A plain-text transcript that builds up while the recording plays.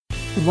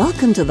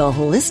Welcome to The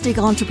Holistic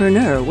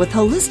Entrepreneur with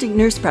holistic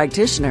nurse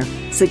practitioner,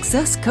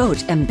 success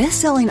coach, and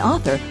best-selling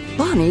author,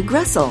 Bonnie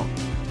Gressel.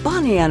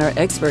 Bonnie and her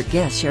expert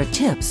guests share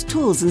tips,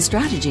 tools, and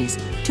strategies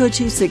to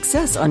achieve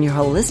success on your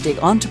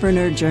holistic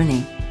entrepreneur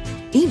journey.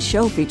 Each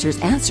show features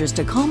answers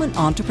to common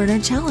entrepreneur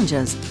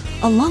challenges,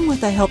 along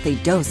with a healthy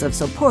dose of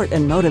support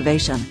and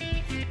motivation.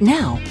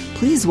 Now,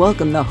 please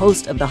welcome the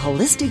host of The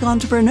Holistic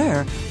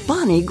Entrepreneur,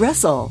 Bonnie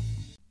Gressel.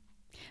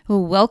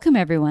 Well, welcome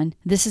everyone.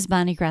 This is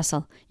Bonnie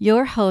Gressel,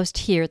 your host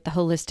here at The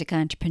Holistic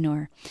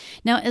Entrepreneur.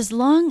 Now, as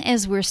long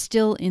as we're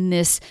still in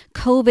this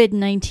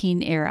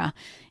COVID-19 era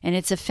and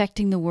it's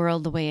affecting the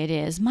world the way it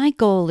is, my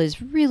goal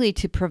is really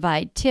to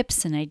provide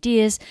tips and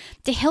ideas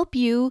to help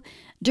you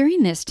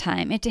during this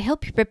time and to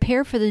help you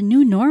prepare for the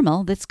new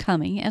normal that's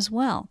coming as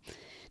well.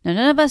 Now,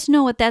 none of us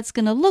know what that's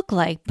going to look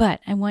like, but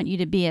I want you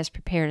to be as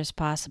prepared as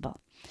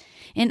possible.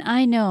 And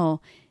I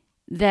know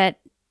that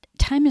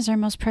time is our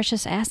most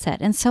precious asset.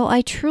 And so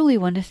I truly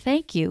want to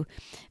thank you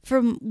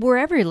from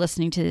wherever you're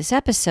listening to this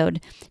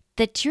episode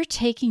that you're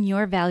taking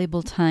your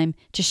valuable time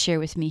to share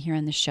with me here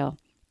on the show.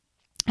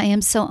 I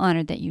am so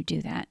honored that you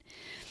do that.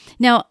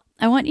 Now,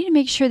 I want you to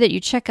make sure that you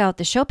check out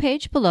the show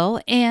page below,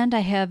 and I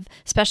have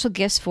special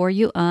gifts for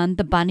you on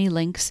the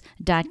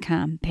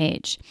bonnielinks.com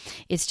page.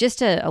 It's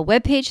just a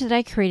web page that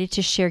I created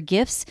to share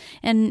gifts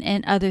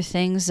and other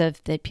things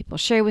that people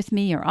share with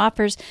me or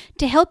offers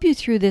to help you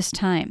through this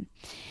time.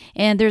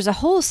 And there's a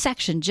whole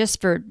section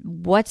just for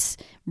what's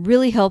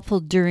really helpful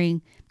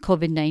during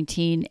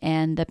COVID-19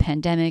 and the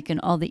pandemic and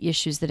all the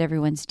issues that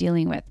everyone's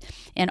dealing with.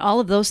 And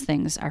all of those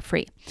things are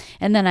free.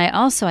 And then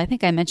I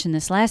think I mentioned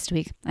this last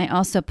week, I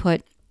also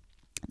put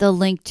the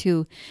link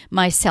to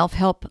my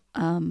self-help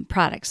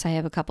products. I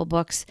have a couple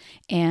books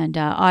and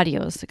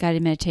audios,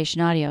 guided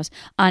meditation audios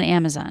on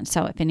Amazon.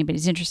 So if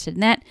anybody's interested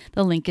in that,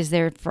 the link is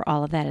there for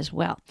all of that as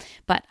well.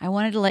 But I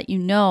wanted to let you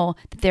know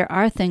that there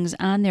are things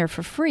on there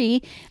for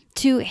free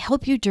to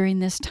help you during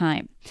this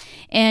time.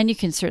 And you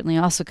can certainly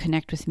also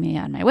connect with me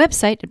on my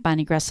website at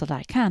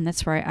bonniegressel.com.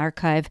 That's where I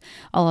archive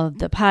all of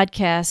the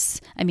podcasts.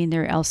 I mean,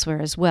 they're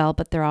elsewhere as well,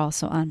 but they're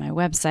also on my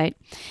website.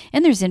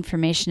 And there's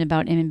information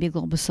about M&B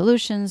Global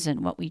Solutions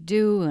and what we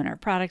do and our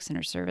products and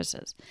our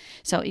services.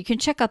 So you can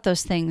check out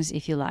those things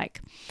if you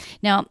like.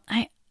 Now,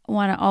 I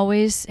want to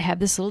always have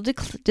this little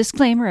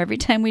disclaimer every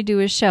time we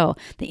do a show.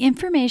 The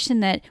information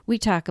that we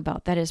talk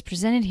about that is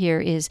presented here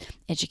is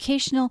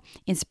educational,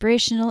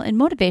 inspirational, and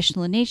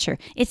motivational in nature.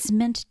 It's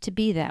meant to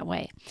be that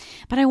way.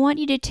 But I want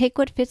you to take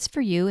what fits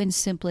for you and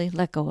simply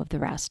let go of the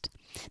rest.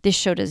 This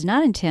show does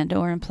not intend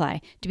or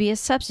imply to be a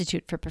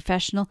substitute for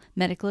professional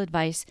medical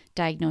advice,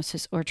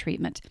 diagnosis, or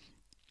treatment.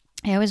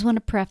 I always want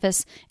to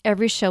preface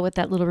every show with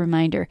that little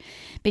reminder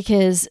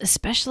because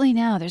especially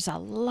now, there's a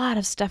lot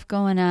of stuff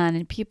going on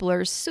and people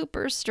are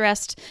super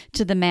stressed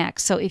to the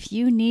max. So if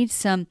you need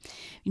some,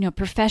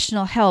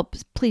 professional help,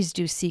 please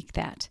do seek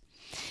that.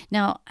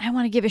 Now, I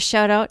want to give a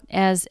shout out,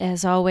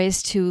 as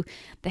always, to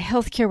the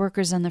healthcare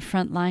workers on the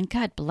front line.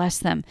 God bless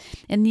them.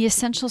 And the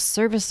essential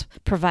service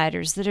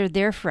providers that are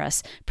there for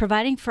us,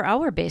 providing for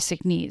our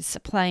basic needs,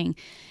 supplying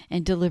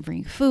and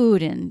delivering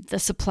food and the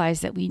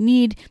supplies that we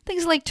need,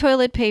 things like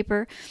toilet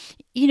paper,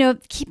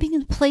 keeping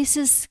the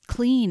places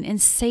clean and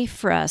safe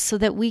for us so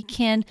that we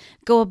can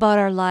go about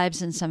our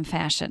lives in some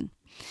fashion.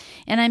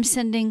 And I'm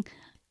sending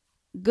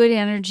good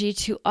energy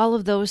to all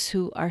of those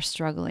who are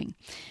struggling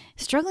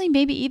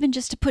maybe even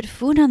just to put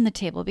food on the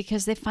table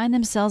because they find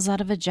themselves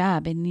out of a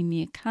job. And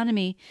the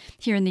economy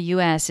here in the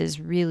U.S. is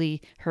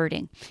really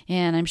hurting.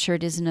 And I'm sure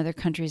it is in other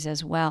countries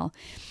as well.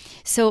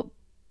 So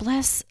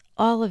bless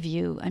all of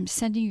you. I'm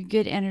sending you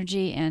good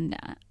energy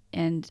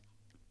and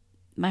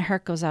my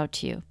heart goes out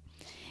to you.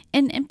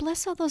 And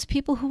bless all those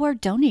people who are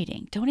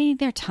donating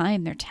their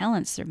time, their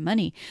talents, their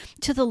money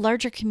to the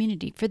larger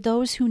community for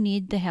those who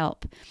need the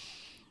help.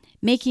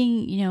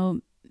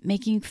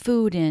 Making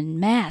food and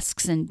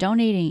masks and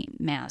donating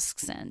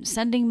masks and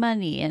sending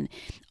money and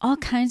all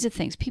kinds of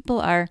things. People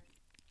are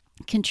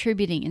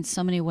contributing in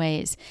so many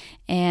ways,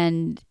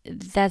 and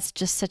that's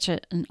just such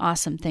an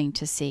awesome thing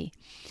to see.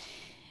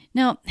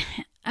 Now,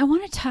 I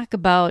want to talk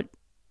about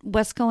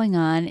what's going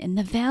on and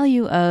the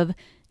value of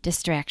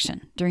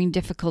distraction during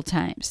difficult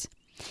times.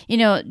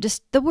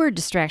 Just the word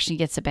distraction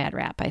gets a bad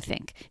rap, I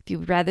think. If you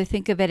would rather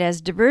think of it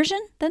as diversion,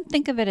 then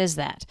think of it as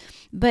that.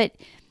 But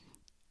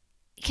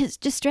because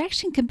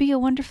distraction can be a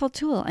wonderful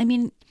tool. I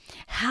mean,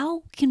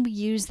 how can we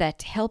use that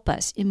to help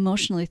us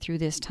emotionally through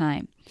this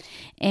time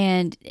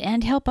and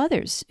help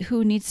others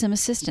who need some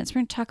assistance?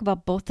 We're going to talk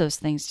about both those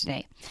things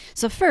today.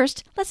 So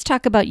first, let's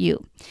talk about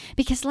you.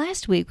 Because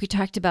last week we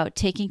talked about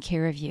taking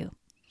care of you.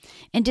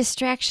 And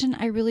distraction,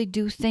 I really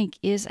do think,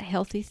 is a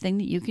healthy thing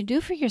that you can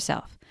do for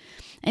yourself.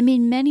 I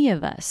mean,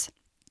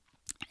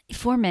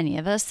 for many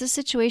of us, the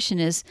situation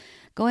is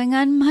going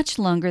on much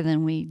longer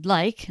than we'd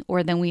like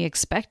or than we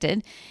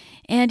expected.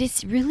 And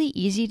it's really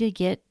easy to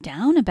get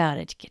down about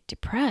it, to get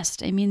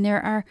depressed. I mean,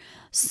 there are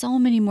so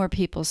many more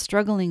people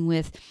struggling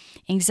with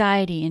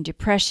anxiety and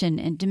depression,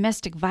 and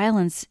domestic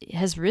violence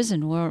has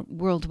risen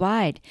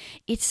worldwide.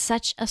 It's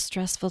such a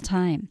stressful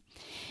time.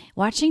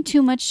 Watching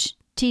too much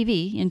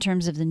TV in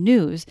terms of the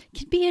news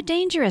can be a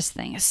dangerous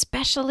thing,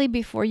 especially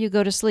before you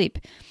go to sleep,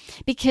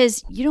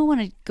 because you don't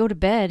want to go to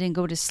bed and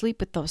go to sleep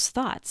with those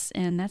thoughts.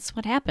 And that's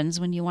what happens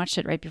when you watch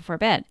it right before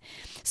bed.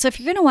 So if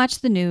you're going to watch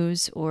the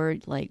news or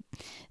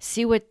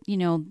see what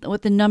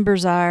the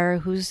numbers are,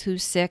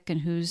 who's sick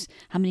and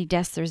how many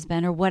deaths there's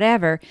been or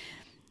whatever,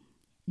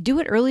 do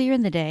it earlier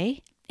in the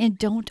day and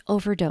don't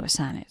overdose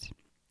on it.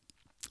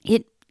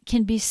 It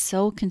can be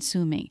so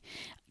consuming,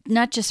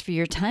 not just for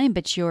your time,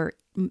 but your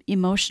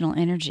emotional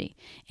energy.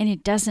 And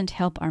it doesn't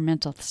help our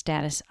mental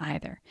status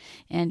either.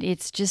 And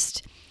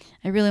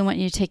I really want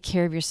you to take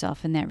care of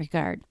yourself in that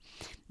regard.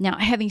 Now,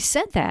 having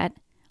said that,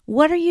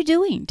 what are you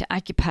doing to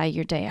occupy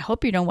your day? I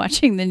hope you're not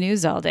watching the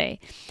news all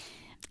day.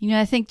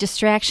 I think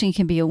distraction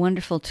can be a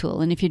wonderful tool.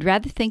 And if you'd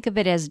rather think of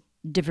it as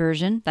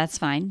diversion, that's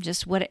fine.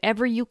 Just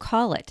whatever you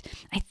call it.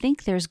 I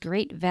think there's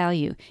great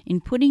value in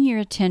putting your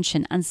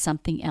attention on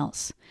something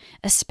else,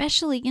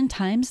 especially in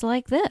times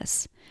like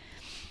this.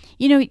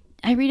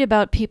 I read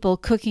about people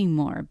cooking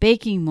more,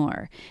 baking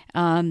more,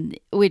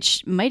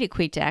 which might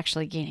equate to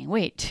actually gaining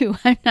weight too.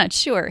 I'm not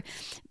sure.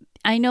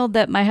 I know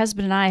that my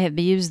husband and I have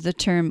used the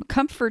term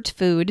comfort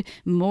food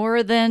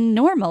more than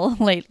normal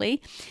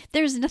lately.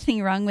 There's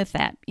nothing wrong with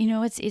that.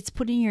 It's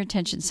putting your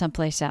attention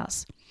someplace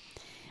else.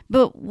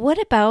 But what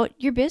about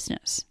your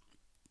business?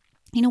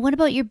 What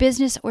about your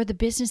business or the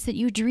business that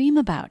you dream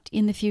about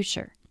in the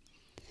future?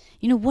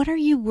 What are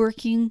you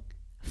working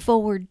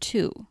forward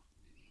to?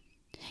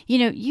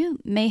 You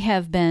may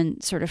have been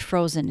sort of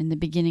frozen in the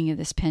beginning of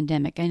this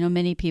pandemic. I know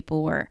many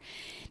people were,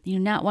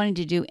 not wanting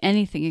to do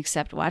anything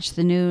except watch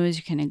the news.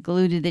 You're kind of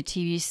glued to the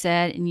TV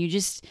set, and you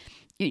just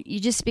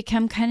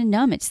become kind of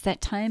numb. It's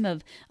that time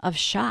of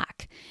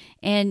shock,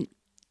 and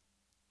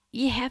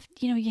you have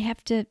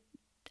to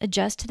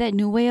adjust to that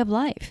new way of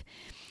life.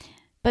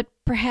 But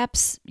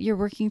perhaps you're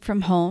working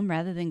from home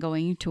rather than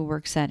going to a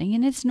work setting,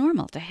 and it's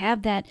normal to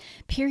have that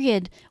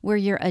period where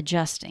you're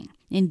adjusting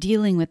and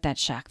dealing with that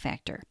shock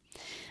factor.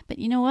 But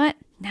you know what?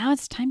 Now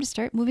it's time to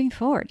start moving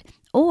forward,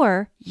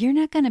 or you're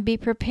not going to be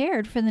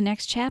prepared for the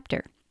next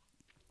chapter.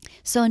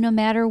 So no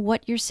matter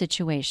what your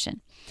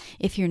situation,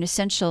 if you're an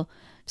essential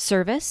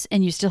service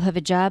and you still have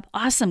a job,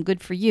 awesome,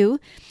 good for you.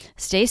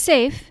 Stay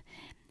safe.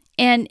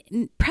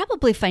 And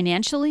probably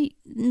financially,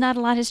 not a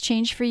lot has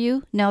changed for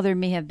you. Now, there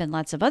may have been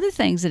lots of other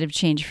things that have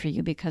changed for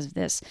you because of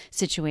this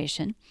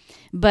situation.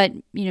 But,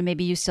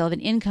 maybe you still have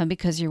an income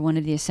because you're one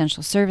of the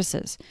essential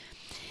services.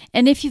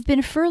 And if you've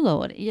been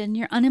furloughed and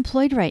you're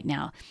unemployed right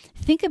now,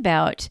 think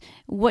about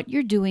what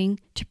you're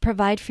doing to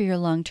provide for your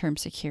long-term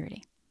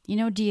security.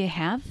 Do you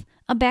have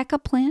a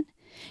backup plan?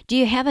 Do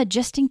you have a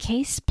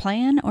just-in-case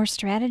plan or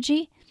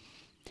strategy?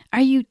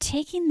 Are you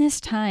taking this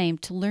time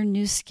to learn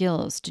new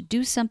skills, to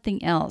do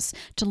something else,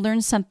 to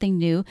learn something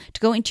new,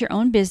 to go into your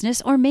own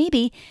business, or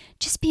maybe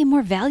just be a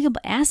more valuable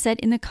asset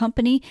in the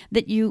company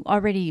that you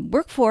already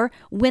work for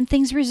when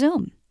things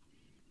resume?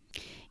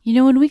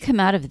 When we come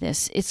out of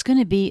this, it's going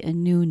to be a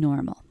new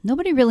normal.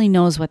 Nobody really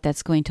knows what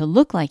that's going to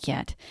look like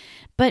yet,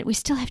 but we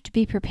still have to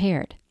be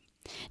prepared.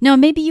 Now,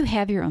 maybe you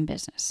have your own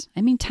business.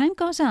 Time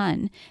goes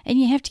on, and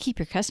you have to keep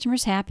your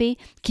customers happy,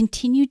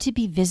 continue to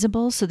be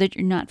visible so that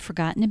you're not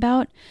forgotten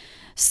about.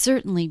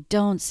 Certainly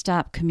don't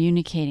stop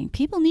communicating.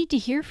 People need to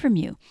hear from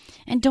you,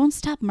 and don't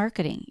stop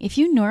marketing. If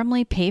you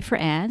normally pay for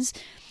ads,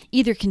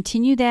 either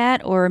continue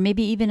that or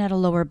maybe even at a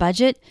lower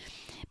budget,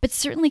 but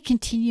certainly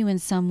continue in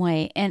some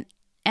way. And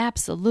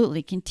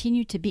absolutely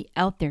continue to be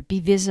out there,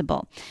 be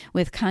visible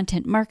with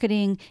content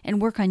marketing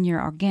and work on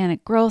your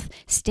organic growth.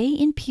 Stay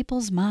in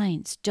people's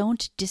minds.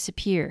 Don't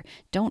disappear.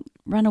 Don't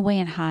run away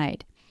and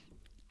hide.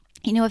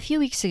 A few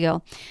weeks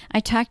ago, I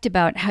talked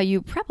about how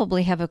you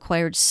probably have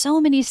acquired so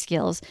many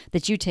skills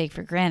that you take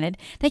for granted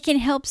that can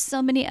help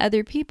so many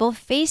other people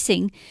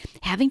facing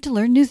having to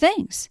learn new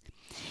things.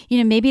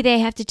 Maybe they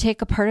have to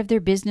take a part of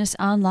their business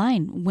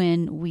online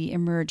when we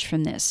emerge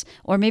from this,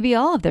 or maybe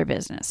all of their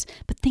business.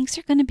 But things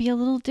are going to be a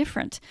little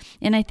different.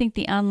 And I think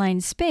the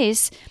online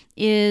space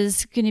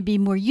is going to be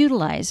more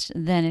utilized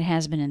than it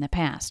has been in the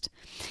past.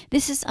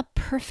 This is a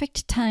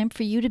perfect time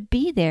for you to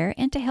be there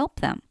and to help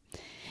them.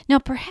 Now,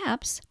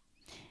 perhaps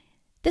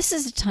this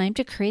is a time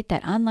to create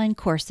that online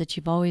course that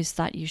you've always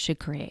thought you should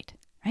create,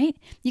 right?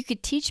 You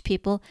could teach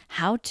people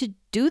how to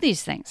do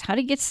these things, how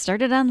to get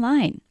started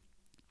online.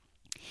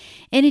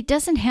 And it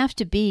doesn't have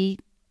to be,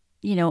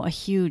 a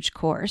huge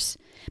course,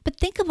 but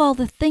think of all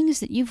the things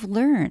that you've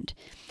learned.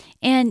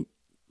 And,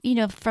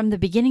 from the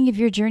beginning of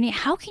your journey,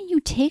 how can you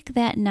take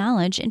that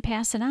knowledge and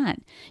pass it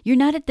on? You're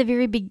not at the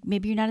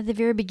maybe you're not at the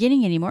very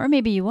beginning anymore, or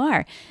maybe you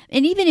are.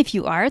 And even if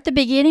you are at the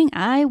beginning,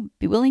 I'd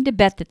be willing to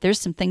bet that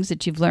there's some things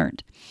that you've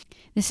learned.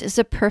 This is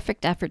a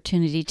perfect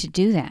opportunity to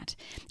do that.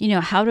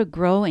 How to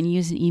grow and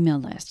use an email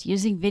list,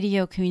 using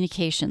video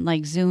communication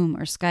like Zoom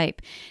or Skype,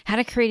 how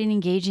to create an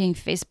engaging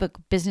Facebook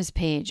business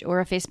page or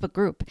a Facebook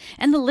group.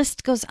 And the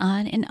list goes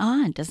on,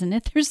 doesn't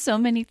it? There's so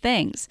many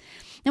things.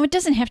 Now, it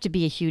doesn't have to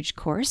be a huge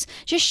course,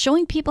 just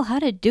showing people how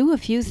to do a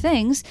few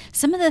things,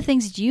 some of the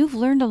things that you've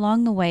learned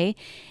along the way,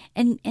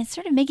 and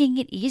sort of making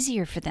it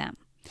easier for them.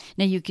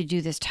 Now, you could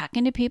do this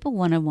talking to people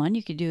one-on-one.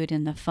 You could do it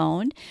in the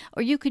phone,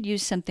 or you could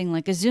use something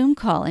like a Zoom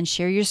call and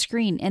share your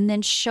screen and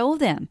then show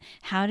them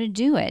how to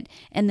do it.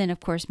 And then, of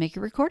course, make a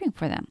recording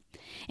for them.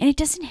 And it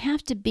doesn't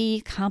have to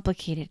be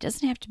complicated. It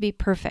doesn't have to be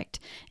perfect.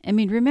 I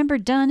mean, remember,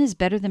 done is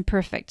better than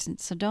perfect.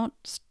 And so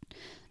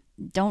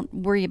don't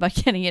worry about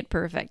getting it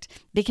perfect,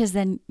 because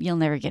then you'll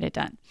never get it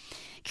done.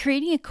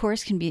 Creating a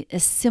course can be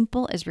as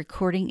simple as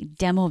recording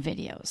demo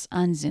videos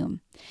on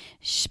Zoom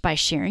by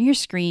sharing your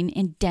screen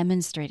and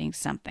demonstrating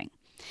something.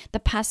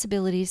 The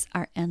possibilities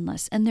are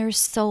endless, and there are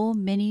so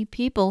many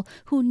people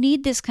who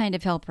need this kind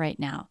of help right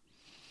now.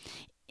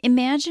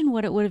 Imagine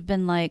what it would have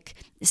been like,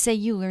 say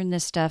you learned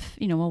this stuff,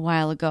 a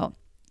while ago.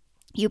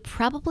 You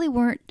probably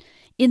weren't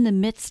in the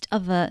midst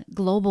of a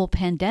global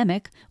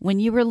pandemic when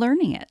you were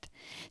learning it.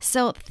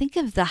 So think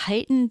of the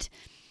heightened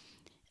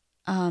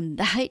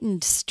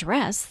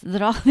stress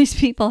that all these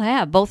people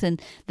have, both in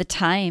the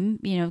time,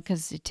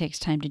 because it takes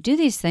time to do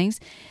these things.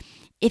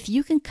 If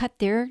you can cut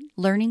their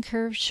learning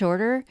curve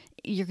shorter,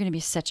 you're going to be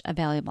such a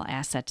valuable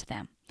asset to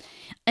them.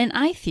 And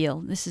I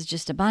feel, this is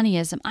just a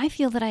Bonnieism, I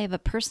feel that I have a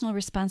personal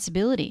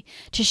responsibility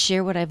to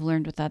share what I've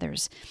learned with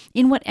others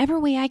in whatever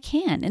way I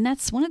can. And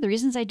that's one of the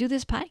reasons I do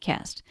this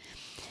podcast.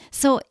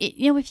 So,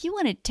 if you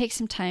want to take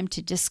some time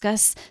to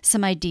discuss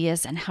some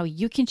ideas on how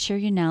you can share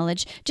your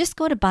knowledge, just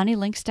go to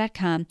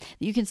bonnielinks.com.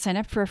 You can sign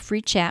up for a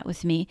free chat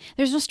with me.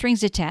 There's no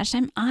strings attached.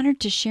 I'm honored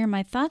to share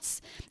my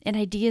thoughts and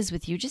ideas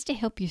with you just to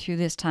help you through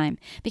this time,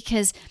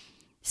 because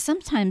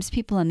sometimes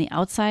people on the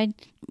outside,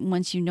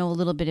 once you know a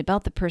little bit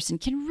about the person,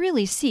 can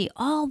really see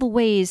all the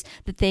ways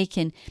that they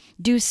can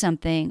do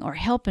something or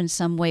help in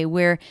some way,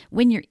 where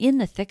when you're in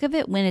the thick of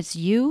it, when it's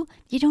you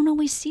don't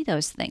always see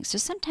those things. So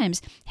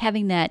sometimes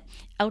having that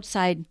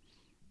outside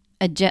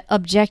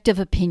objective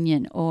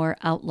opinion or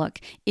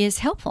outlook is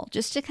helpful,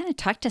 just to kind of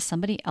talk to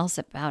somebody else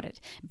about it,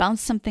 bounce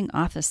something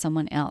off of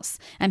someone else.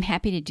 I'm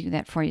happy to do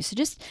that for you. So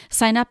just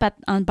sign up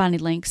on Bonnie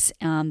Links.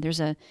 There's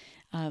a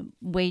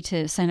way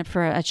to sign up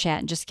for a chat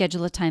and just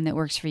schedule a time that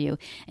works for you.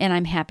 And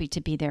I'm happy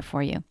to be there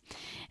for you.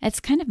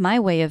 It's kind of my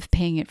way of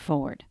paying it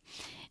forward.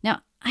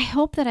 Now, I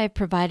hope that I've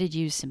provided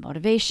you some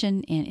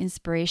motivation and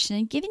inspiration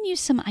and given you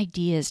some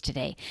ideas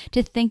today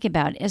to think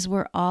about as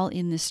we're all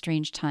in this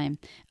strange time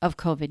of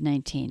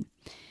COVID-19.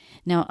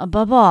 Now,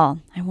 above all,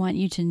 I want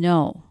you to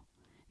know,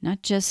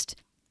 not just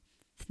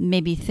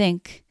maybe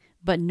think,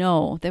 but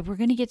know that we're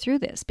going to get through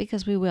this,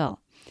 because we will.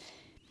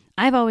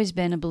 I've always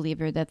been a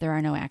believer that there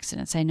are no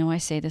accidents. I know I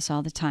say this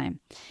all the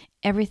time.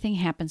 Everything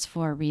happens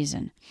for a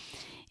reason.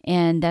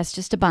 And that's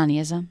just a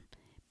Bonnieism.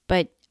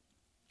 But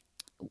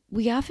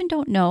we often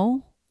don't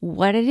know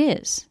what it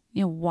is,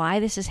 why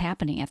this is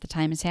happening at the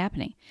time it's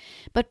happening.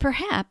 But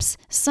perhaps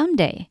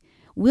someday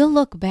we'll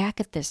look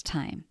back at this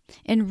time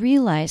and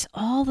realize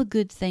all the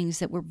good things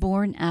that were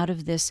born out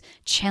of this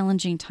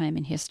challenging time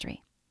in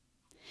history.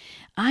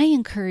 I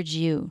encourage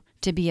you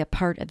to be a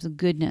part of the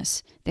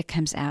goodness that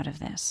comes out of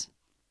this.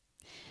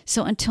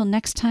 So until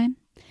next time,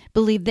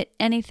 believe that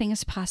anything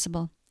is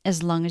possible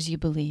as long as you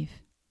believe.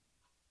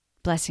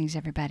 Blessings,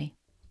 everybody.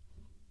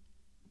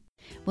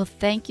 Well,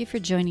 thank you for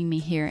joining me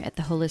here at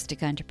the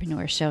Holistic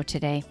Entrepreneur Show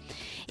today.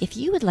 If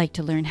you would like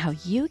to learn how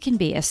you can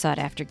be a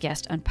sought-after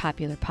guest on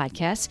popular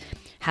podcasts,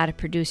 how to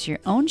produce your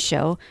own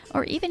show,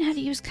 or even how to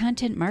use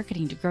content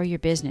marketing to grow your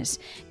business,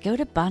 go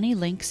to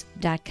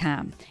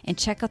bonnielinks.com and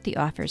check out the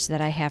offers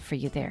that I have for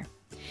you there.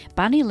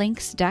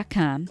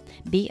 bonnielinks.com,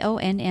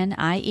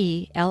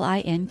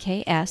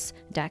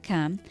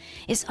 bonnielinks.com,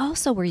 is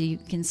also where you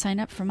can sign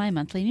up for my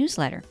monthly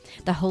newsletter,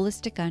 the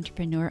Holistic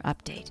Entrepreneur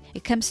Update.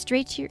 It comes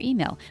straight to your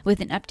email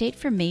with an update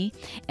from me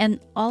and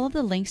all of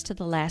the links to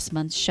the last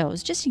month's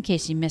shows, just in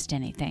case you missed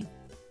anything.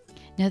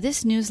 Now,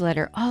 this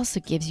newsletter also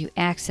gives you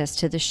access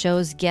to the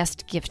show's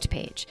guest gift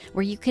page,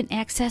 where you can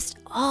access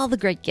all the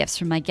great gifts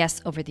from my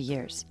guests over the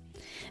years.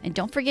 And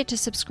don't forget to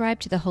subscribe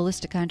to The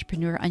Holistic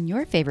Entrepreneur on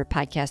your favorite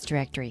podcast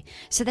directory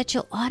so that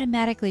you'll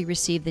automatically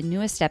receive the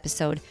newest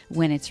episode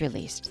when it's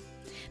released.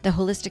 The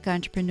Holistic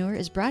Entrepreneur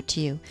is brought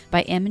to you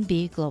by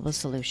M&B Global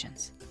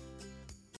Solutions.